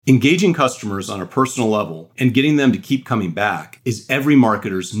Engaging customers on a personal level and getting them to keep coming back is every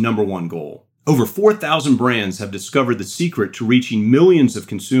marketer's number one goal. Over 4,000 brands have discovered the secret to reaching millions of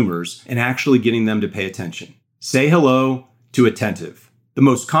consumers and actually getting them to pay attention. Say hello to Attentive, the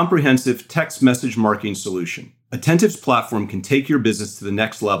most comprehensive text message marketing solution. Attentive's platform can take your business to the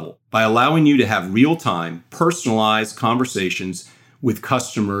next level by allowing you to have real-time, personalized conversations with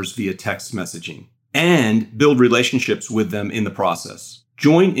customers via text messaging and build relationships with them in the process.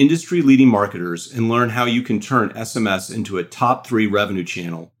 Join industry-leading marketers and learn how you can turn SMS into a top 3 revenue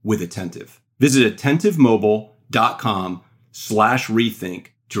channel with Attentive. Visit attentivemobile.com/rethink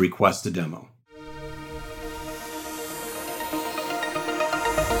to request a demo.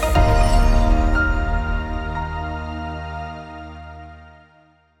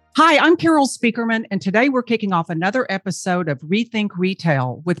 Hi, I'm Carol Speakerman, and today we're kicking off another episode of Rethink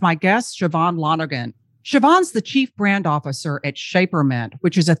Retail with my guest, Siobhan Lonergan. Siobhan's the Chief Brand Officer at Shapermint,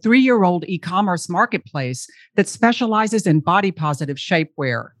 which is a 3-year-old e-commerce marketplace that specializes in body-positive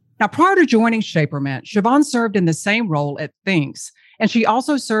shapewear. Now, prior to joining Shapermint, Siobhan served in the same role at Thinx, and she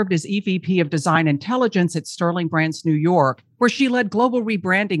also served as EVP of Design Intelligence at Sterling Brands New York, where she led global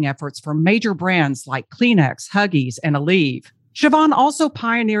rebranding efforts for major brands like Kleenex, Huggies, and Aleve. Siobhan also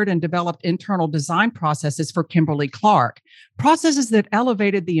pioneered and developed internal design processes for Kimberly-Clark, processes that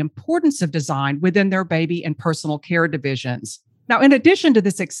elevated the importance of design within their baby and personal care divisions. Now, in addition to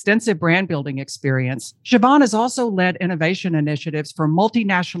this extensive brand building experience, Siobhan has also led innovation initiatives for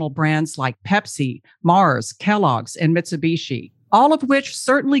multinational brands like Pepsi, Mars, Kellogg's, and Mitsubishi, all of which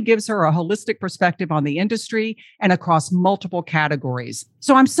certainly gives her a holistic perspective on the industry and across multiple categories.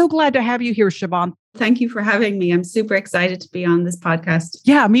 So I'm so glad to have you here, Siobhan. Thank you for having me. I'm super excited to be on this podcast.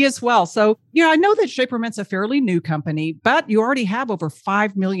 Yeah, me as well. So, I know that Shapermint's a fairly new company, but you already have over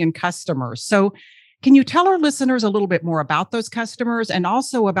 5 million customers. So can you tell our listeners a little bit more about those customers and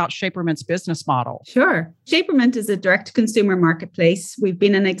also about Shapermint's business model? Sure. Shapermint is a direct-to-consumer marketplace. We've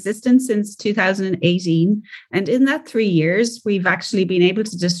been in existence since 2018. And in that 3 years, we've actually been able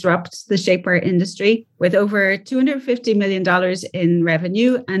to disrupt the shapewear industry with over $250 million in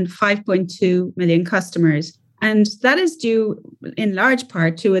revenue and 5.2 million customers. And that is due in large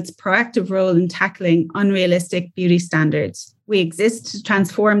part to its proactive role in tackling unrealistic beauty standards. We exist to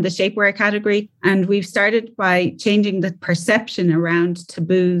transform the shapewear category, and we've started by changing the perception around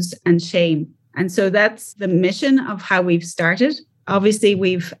taboos and shame. And so that's the mission of how we've started. Obviously,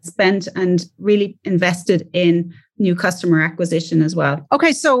 we've spent and really invested in new customer acquisition as well.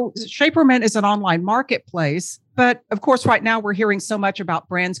 Okay, so Shapermint is an online marketplace, but of course, right now we're hearing so much about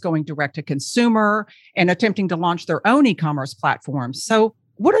brands going direct to consumer and attempting to launch their own e-commerce platforms. So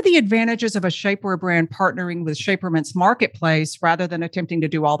what are the advantages of a shapewear brand partnering with Shapermint's marketplace rather than attempting to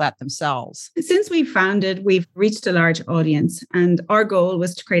do all that themselves? Since we founded, we've reached a large audience, and our goal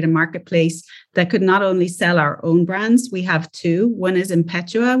was to create a marketplace that could not only sell our own brands. We have 2. One is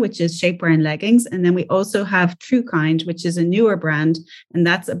Impetua, which is shapewear and leggings. And then we also have Truekind, which is a newer brand, and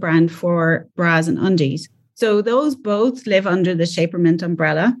that's a brand for bras and undies. So those both live under the Shapermint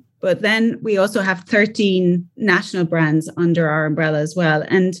umbrella. But then we also have 13 national brands under our umbrella as well.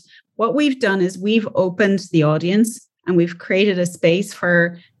 And what we've done is we've opened the audience and we've created a space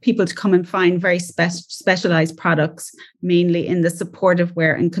for people to come and find very specialized products, mainly in the supportive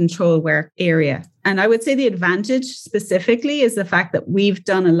wear and control wear area. And I would say the advantage specifically is the fact that we've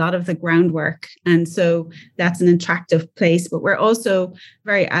done a lot of the groundwork. And so that's an attractive place, but we're also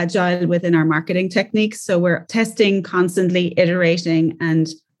very agile within our marketing techniques. So we're testing constantly, iterating, and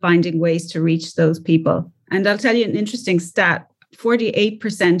finding ways to reach those people. And I'll tell you an interesting stat.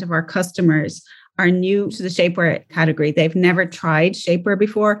 48% of our customers are new to the shapewear category. They've never tried shapewear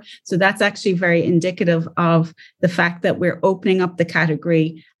before. So that's actually very indicative of the fact that we're opening up the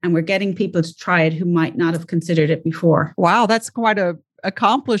category and we're getting people to try it who might not have considered it before. Wow, that's quite a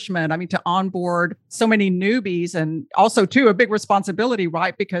accomplishment. I mean, to onboard so many newbies, and also too a big responsibility,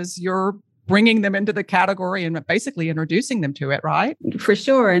 right? Because you're bringing them into the category and basically introducing them to it, right? For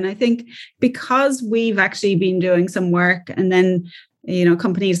sure. And I think because we've actually been doing some work, and then,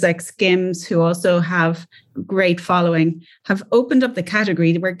 companies like Skims, who also have great following, have opened up the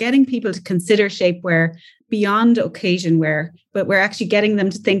category. We're getting people to consider shapewear beyond occasion wear, but we're actually getting them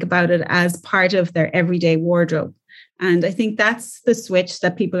to think about it as part of their everyday wardrobe. And I think that's the switch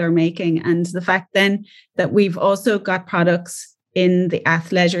that people are making. And the fact then that we've also got products in the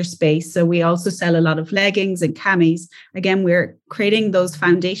athleisure space. So we also sell a lot of leggings and camis. Again, we're creating those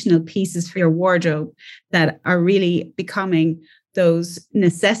foundational pieces for your wardrobe that are really becoming those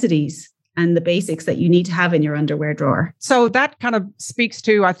necessities and the basics that you need to have in your underwear drawer. So that kind of speaks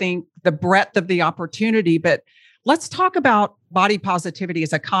to, I think, the breadth of the opportunity. But Let's talk about body positivity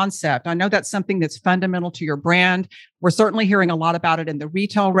as a concept. I know that's something that's fundamental to your brand. We're certainly hearing a lot about it in the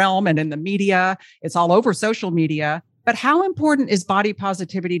retail realm and in the media. It's all over social media. But how important is body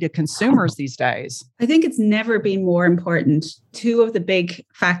positivity to consumers these days? I think it's never been more important. Two of the big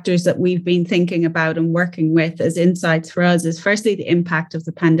factors that we've been thinking about and working with as insights for us is firstly, the impact of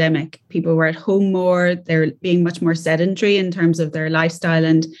the pandemic. People were at home more, they're being much more sedentary in terms of their lifestyle.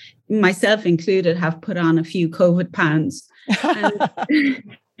 And myself included have put on a few COVID pounds.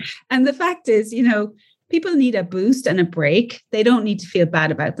 And the fact is, people need a boost and a break. They don't need to feel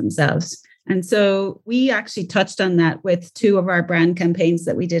bad about themselves. And so we actually touched on that with two of our brand campaigns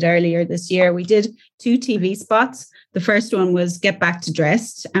that we did earlier this year. We did 2 TV spots. The first one was Get Back to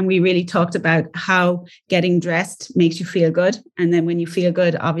Dressed. And we really talked about how getting dressed makes you feel good. And then when you feel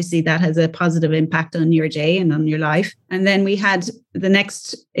good, obviously that has a positive impact on your day and on your life. And then we had the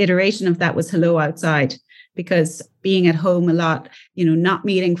next iteration of that was Hello Outside, because being at home a lot, not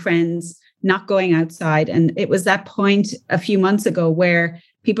meeting friends, not going outside. And it was that point a few months ago where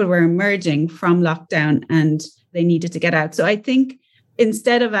people were emerging from lockdown and they needed to get out. So I think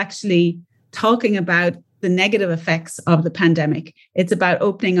instead of actually talking about the negative effects of the pandemic, it's about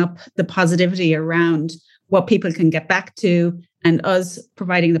opening up the positivity around what people can get back to and us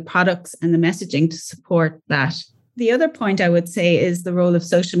providing the products and the messaging to support that. The other point I would say is the role of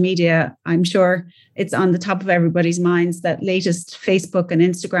social media. I'm sure it's on the top of everybody's minds, that latest Facebook and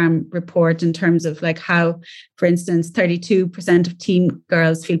Instagram report in terms of how, for instance, 32% of teen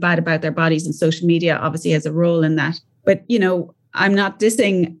girls feel bad about their bodies, and social media obviously has a role in that. But, I'm not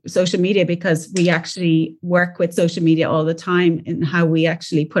dissing social media, because we actually work with social media all the time in how we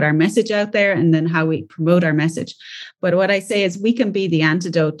actually put our message out there and then how we promote our message. But what I say is we can be the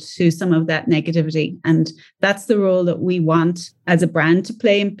antidote to some of that negativity. And that's the role that we want as a brand to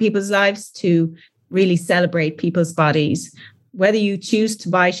play in people's lives, to really celebrate people's bodies. Whether you choose to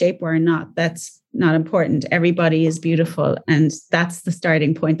buy shapewear or not, that's not important. Everybody is beautiful. And that's the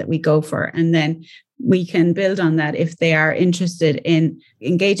starting point that we go for. And then we can build on that if they are interested in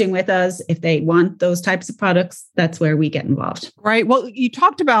engaging with us. If they want those types of products, that's where we get involved. Right. Well, you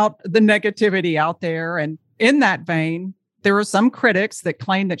talked about the negativity out there. And in that vein, there are some critics that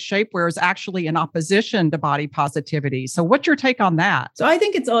claim that shapewear is actually in opposition to body positivity. So what's your take on that? So I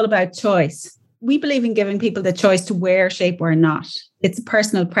think it's all about choice. We believe in giving people the choice to wear shapewear or not. It's a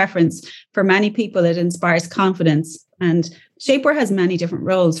personal preference. For many people, it inspires confidence. And shapewear has many different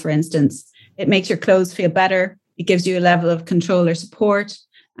roles. For instance, it makes your clothes feel better. It gives you a level of control or support.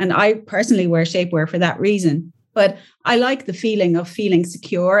 And I personally wear shapewear for that reason. But I like the feeling of feeling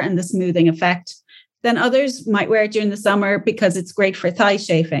secure and the smoothing effect. Then others might wear it during the summer because it's great for thigh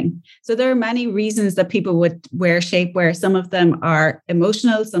chafing. So there are many reasons that people would wear shapewear. Some of them are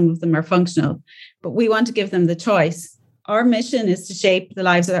emotional, some of them are functional, but we want to give them the choice. Our mission is to shape the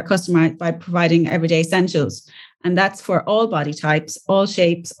lives of our customers by providing everyday essentials. And that's for all body types, all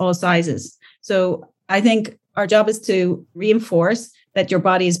shapes, all sizes. So I think our job is to reinforce that your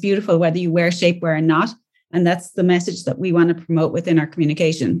body is beautiful, whether you wear shapewear or not. And that's the message that we want to promote within our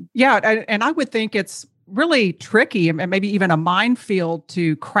communication. Yeah. And I would think it's really tricky and maybe even a minefield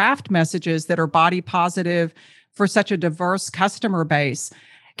to craft messages that are body positive for such a diverse customer base.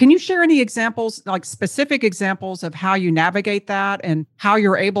 Can you share any examples, like specific examples of how you navigate that and how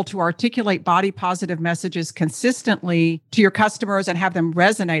you're able to articulate body positive messages consistently to your customers and have them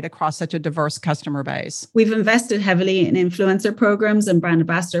resonate across such a diverse customer base? We've invested heavily in influencer programs and brand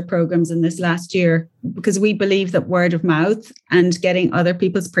ambassador programs in this last year because we believe that word of mouth and getting other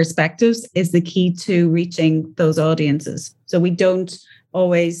people's perspectives is the key to reaching those audiences. So we don't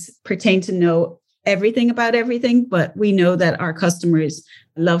always pertain to know everything about everything, but we know that our customers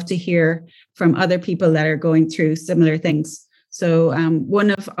love to hear from other people that are going through similar things. So one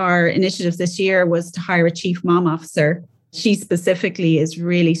of our initiatives this year was to hire a chief mom officer. She specifically is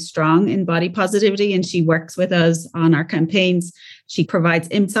really strong in body positivity and she works with us on our campaigns. She provides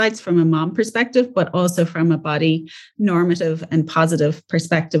insights from a mom perspective, but also from a body normative and positive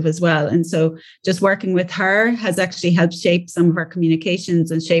perspective as well. And so just working with her has actually helped shape some of our communications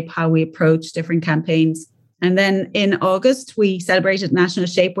and shape how we approach different campaigns. And then in August, we celebrated National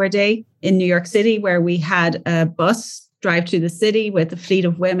Shapewear Day in New York City, where we had a bus drive through the city with a fleet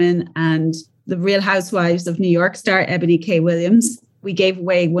of women and the Real Housewives of New York star Ebony K. Williams. We gave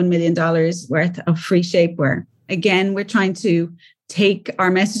away $1 million worth of free shapewear. Again, we're trying to take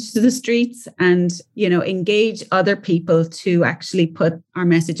our message to the streets and, engage other people to actually put our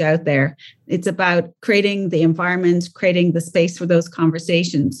message out there. It's about creating the environment, creating the space for those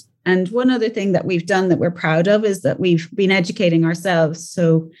conversations. And one other thing that we've done that we're proud of is that we've been educating ourselves.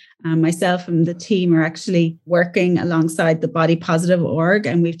 So myself and the team are actually working alongside the Body Positive org,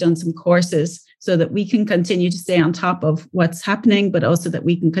 and we've done some courses so that we can continue to stay on top of what's happening, but also that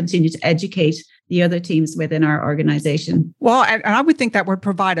we can continue to educate the other teams within our organization. Well, and I would think that would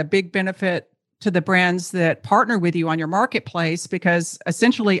provide a big benefit to the brands that partner with you on your marketplace, because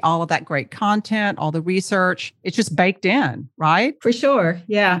essentially all of that great content, all the research, it's just baked in, right? For sure.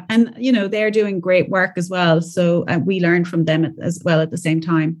 Yeah. And, they're doing great work as well. So we learn from them as well at the same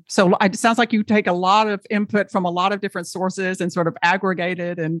time. So it sounds like you take a lot of input from a lot of different sources and sort of aggregate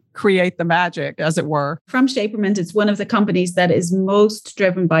it and create the magic, as it were. From Shapermint, it's one of the companies that is most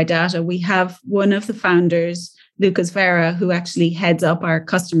driven by data. We have one of the founders, Lucas Vera, who actually heads up our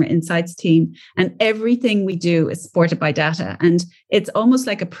customer insights team. And everything we do is supported by data. And it's almost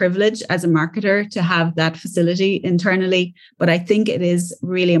like a privilege as a marketer to have that facility internally. But I think it is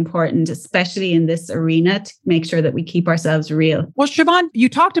really important, especially in this arena, to make sure that we keep ourselves real. Well, Siobhan, you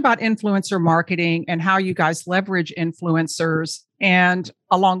talked about influencer marketing and how you guys leverage influencers. And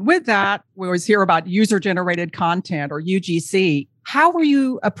along with that, we always hear about user-generated content or UGC. How are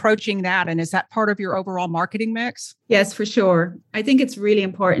you approaching that? And is that part of your overall marketing mix? Yes, for sure. I think it's really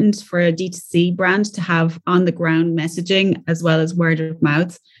important for a D2C brand to have on-the-ground messaging as well as word of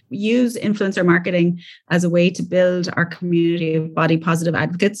mouth. We use influencer marketing as a way to build our community of body positive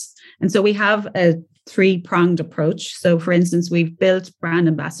advocates. And so we have a three-pronged approach. So for instance, we've built brand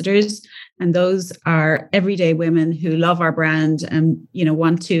ambassadors, and those are everyday women who love our brand and,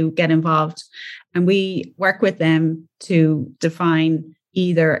 want to get involved. And we work with them to define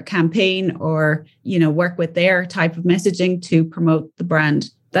either a campaign or, work with their type of messaging to promote the brand.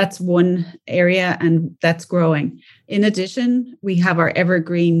 That's one area, and that's growing. In addition, we have our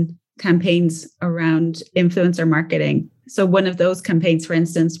evergreen campaigns around influencer marketing. So one of those campaigns, for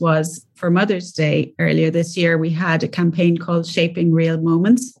instance, was for Mother's Day earlier this year. We had a campaign called Shaping Real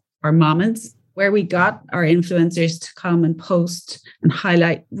Moments, or Moments, where we got our influencers to come and post and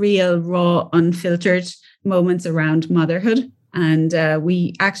highlight real, raw, unfiltered moments around motherhood. And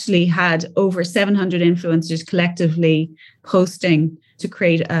we actually had over 700 influencers collectively posting to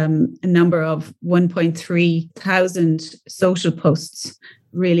create a number of 1.3 thousand social posts.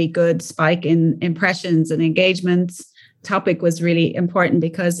 Really good spike in impressions and engagements. Topic was really important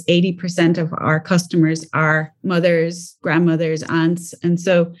because 80% of our customers are mothers, grandmothers, aunts. And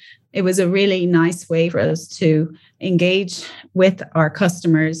so it was a really nice way for us to engage with our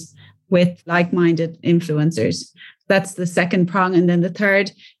customers with like-minded influencers. That's the second prong. And then the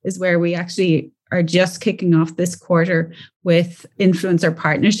third is where we actually are just kicking off this quarter with influencer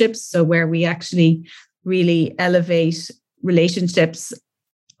partnerships. So where we actually really elevate relationships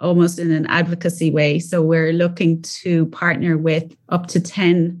almost in an advocacy way. So we're looking to partner with up to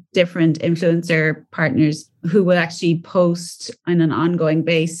 10 different influencer partners who will actually post on an ongoing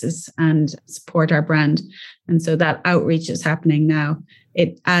basis and support our brand. And so that outreach is happening now.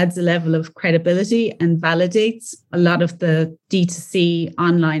 It adds a level of credibility and validates a lot of the D2C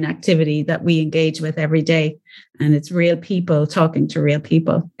online activity that we engage with every day. And it's real people talking to real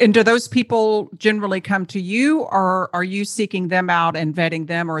people. And do those people generally come to you, or are you seeking them out and vetting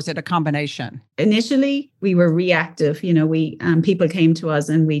them, or is it a combination? Initially, we were reactive. People came to us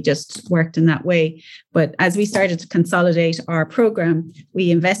and we just worked in that way. But as we started to consolidate our program,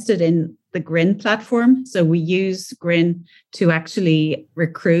 we invested in the Grin platform. So we use Grin to actually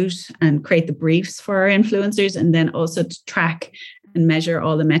recruit and create the briefs for our influencers, and then also to track and measure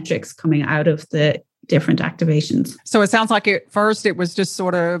all the metrics coming out of the different activations. So it sounds like at first it was just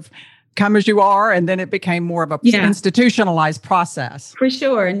sort of come as you are, and then it became more of a institutionalized process. For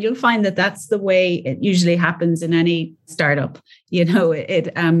sure. And you'll find that that's the way it usually happens in any startup.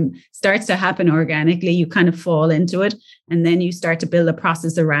 It starts to happen organically. You kind of fall into it, and then you start to build a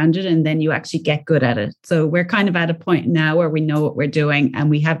process around it, and then you actually get good at it. So we're kind of at a point now where we know what we're doing and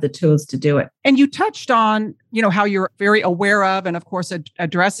we have the tools to do it. And you touched on, how you're very aware of, and of course,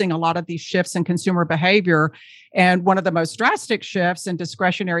 addressing a lot of these shifts in consumer behavior. And one of the most drastic shifts in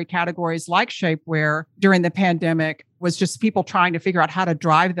discretionary categories like shapewear during the pandemic was just people trying to figure out how to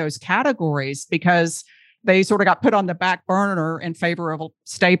drive those categories, because they sort of got put on the back burner in favor of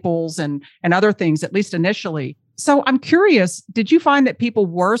staples and other things, at least initially. So I'm curious, did you find that people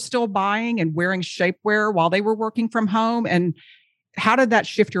were still buying and wearing shapewear while they were working from home? And how did that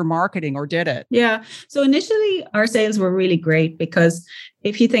shift your marketing, or did it? Yeah. So initially, our sales were really great because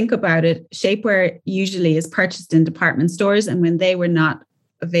if you think about it, shapewear usually is purchased in department stores. And when they were not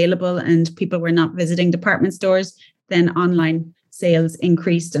available and people were not visiting department stores, then online sales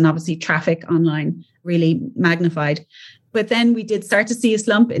increased, and obviously traffic online really magnified. But then we did start to see a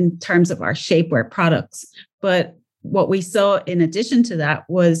slump in terms of our shapewear products. But what we saw in addition to that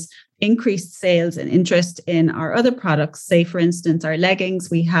was increased sales and interest in our other products. Say, for instance, our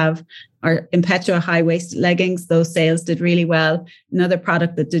leggings. We have our Impetua high-waist leggings. Those sales did really well. Another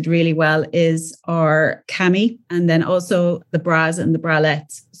product that did really well is our cami, and then also the bras and the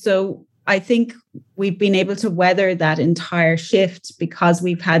bralettes. So I think we've been able to weather that entire shift because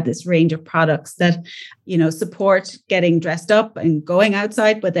we've had this range of products that, support getting dressed up and going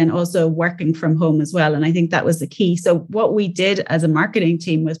outside, but then also working from home as well. And I think that was the key. So what we did as a marketing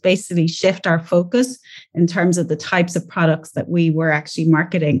team was basically shift our focus in terms of the types of products that we were actually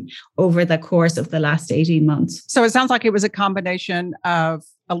marketing over the course of the last 18 months. So it sounds like it was a combination of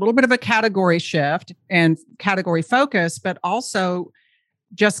a little bit of a category shift and category focus, but also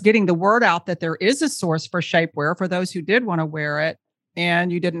just getting the word out that there is a source for shapewear for those who did want to wear it.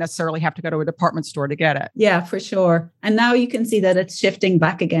 And you didn't necessarily have to go to a department store to get it. Yeah, for sure. And now you can see that it's shifting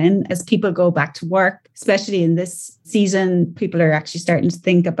back again as people go back to work, especially in this season. People are actually starting to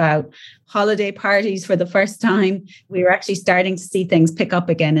think about holiday parties for the first time. We're actually starting to see things pick up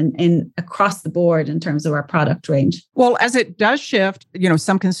again in across the board in terms of our product range. Well, as it does shift,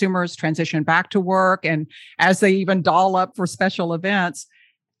 some consumers transition back to work, and as they even doll up for special events,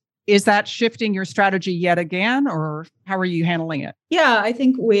 is that shifting your strategy yet again, or how are you handling it? Yeah, I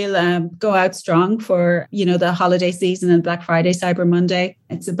think we'll go out strong for, the holiday season and Black Friday, Cyber Monday.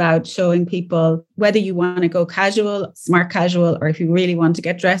 It's about showing people whether you want to go casual, smart casual, or if you really want to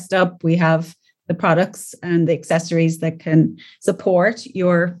get dressed up, we have the products and the accessories that can support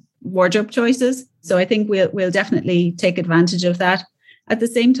your wardrobe choices. So I think we'll definitely take advantage of that. At the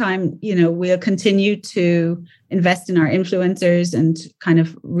same time, we'll continue to invest in our influencers and kind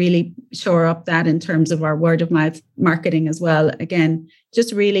of really shore up that in terms of our word of mouth marketing as well. Again,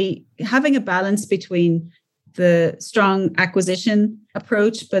 just really having a balance between the strong acquisition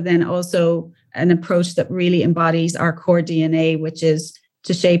approach, but then also an approach that really embodies our core DNA, which is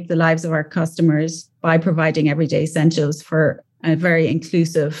to shape the lives of our customers by providing everyday essentials for a very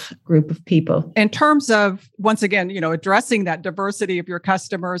inclusive group of people. In terms of, once again, addressing that diversity of your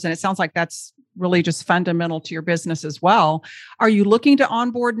customers, and it sounds like that's really just fundamental to your business as well. Are you looking to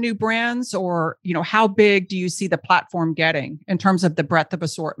onboard new brands, or, how big do you see the platform getting in terms of the breadth of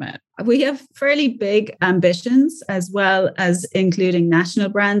assortment? We have fairly big ambitions, as well as including national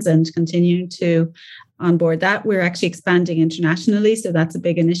brands and continuing to onboard that. We're actually expanding internationally. So that's a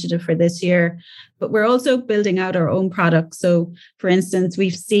big initiative for this year. But we're also building out our own products. So for instance,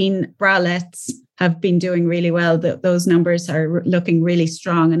 we've seen bralettes have been doing really well. Those numbers are looking really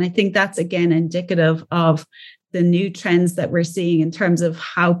strong. And I think that's, again, indicative of the new trends that we're seeing in terms of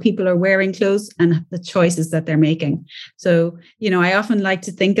how people are wearing clothes and the choices that they're making. So, I often like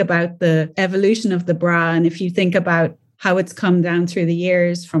to think about the evolution of the bra. And if you think about how it's come down through the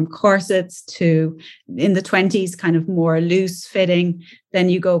years from corsets to in the 20s, kind of more loose fitting. Then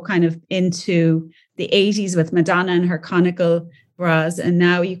you go kind of into the 80s with Madonna and her conical bras. And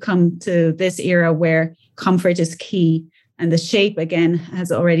now you come to this era where comfort is key and the shape, again,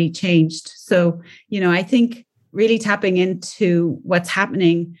 has already changed. So, I think really tapping into what's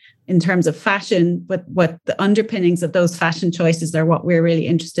happening in terms of fashion, but what the underpinnings of those fashion choices are what we're really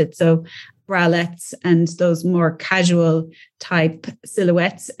interested. So bralettes and those more casual type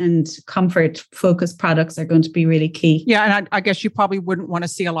silhouettes and comfort focused products are going to be really key. Yeah. And I guess you probably wouldn't want to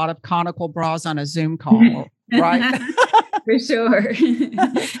see a lot of conical bras on a Zoom call, right? For sure.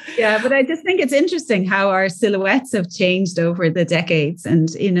 Yeah, but I just think it's interesting how our silhouettes have changed over the decades, and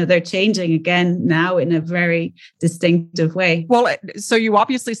they're changing again now in a very distinctive way. Well, so you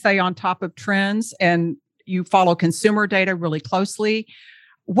obviously stay on top of trends and you follow consumer data really closely.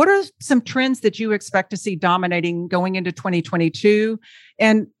 What are some trends that you expect to see dominating going into 2022?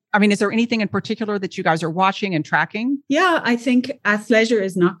 And is there anything in particular that you guys are watching and tracking? Yeah, I think athleisure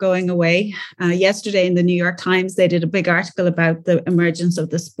is not going away. Yesterday in the New York Times, they did a big article about the emergence of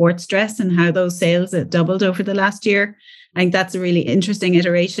the sports dress and how those sales have doubled over the last year. I think that's a really interesting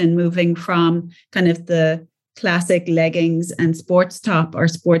iteration, moving from kind of the classic leggings and sports top or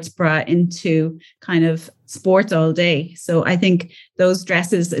sports bra into kind of sports all day. So I think those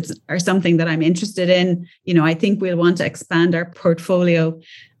dresses are something that I'm interested in. I think we'll want to expand our portfolio,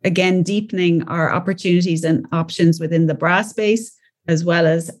 again, deepening our opportunities and options within the bra space, as well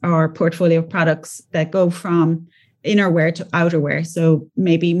as our portfolio of products that go from innerwear to outerwear. So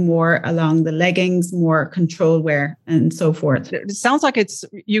maybe more along the leggings, more control wear and so forth. It sounds like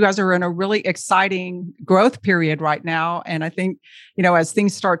you guys are in a really exciting growth period right now. And I think, as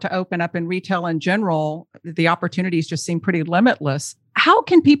things start to open up in retail in general, the opportunities just seem pretty limitless. How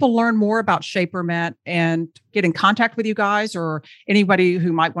can people learn more about Shapermint and get in contact with you guys, or anybody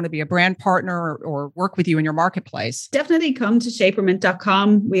who might want to be a brand partner or work with you in your marketplace? Definitely come to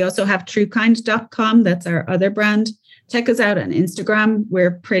shapermint.com. We also have truekind.com. That's our other brand. Check us out on Instagram.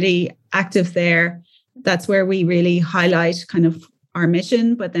 We're pretty active there. That's where we really highlight kind of our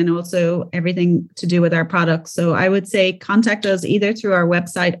mission, but then also everything to do with our products. So I would say contact us either through our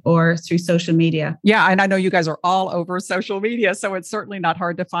website or through social media. Yeah, and I know you guys are all over social media, so it's certainly not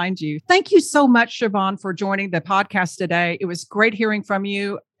hard to find you. Thank you so much, Siobhan, for joining the podcast today. It was great hearing from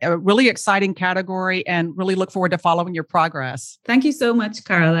you. A really exciting category, and really look forward to following your progress. Thank you so much,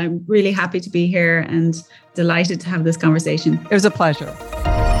 Carol. I'm really happy to be here and delighted to have this conversation. It was a pleasure.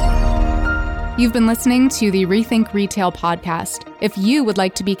 You've been listening to the Rethink Retail podcast. If you would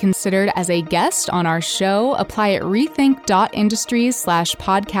like to be considered as a guest on our show, apply at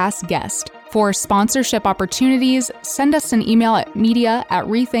rethink.industries/podcast guest. For sponsorship opportunities, send us an email at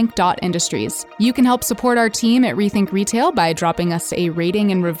media@rethink.industries. You can help support our team at Rethink Retail by dropping us a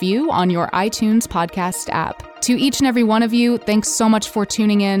rating and review on your iTunes podcast app. To each and every one of you, thanks so much for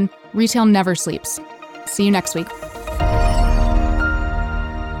tuning in. Retail never sleeps. See you next week.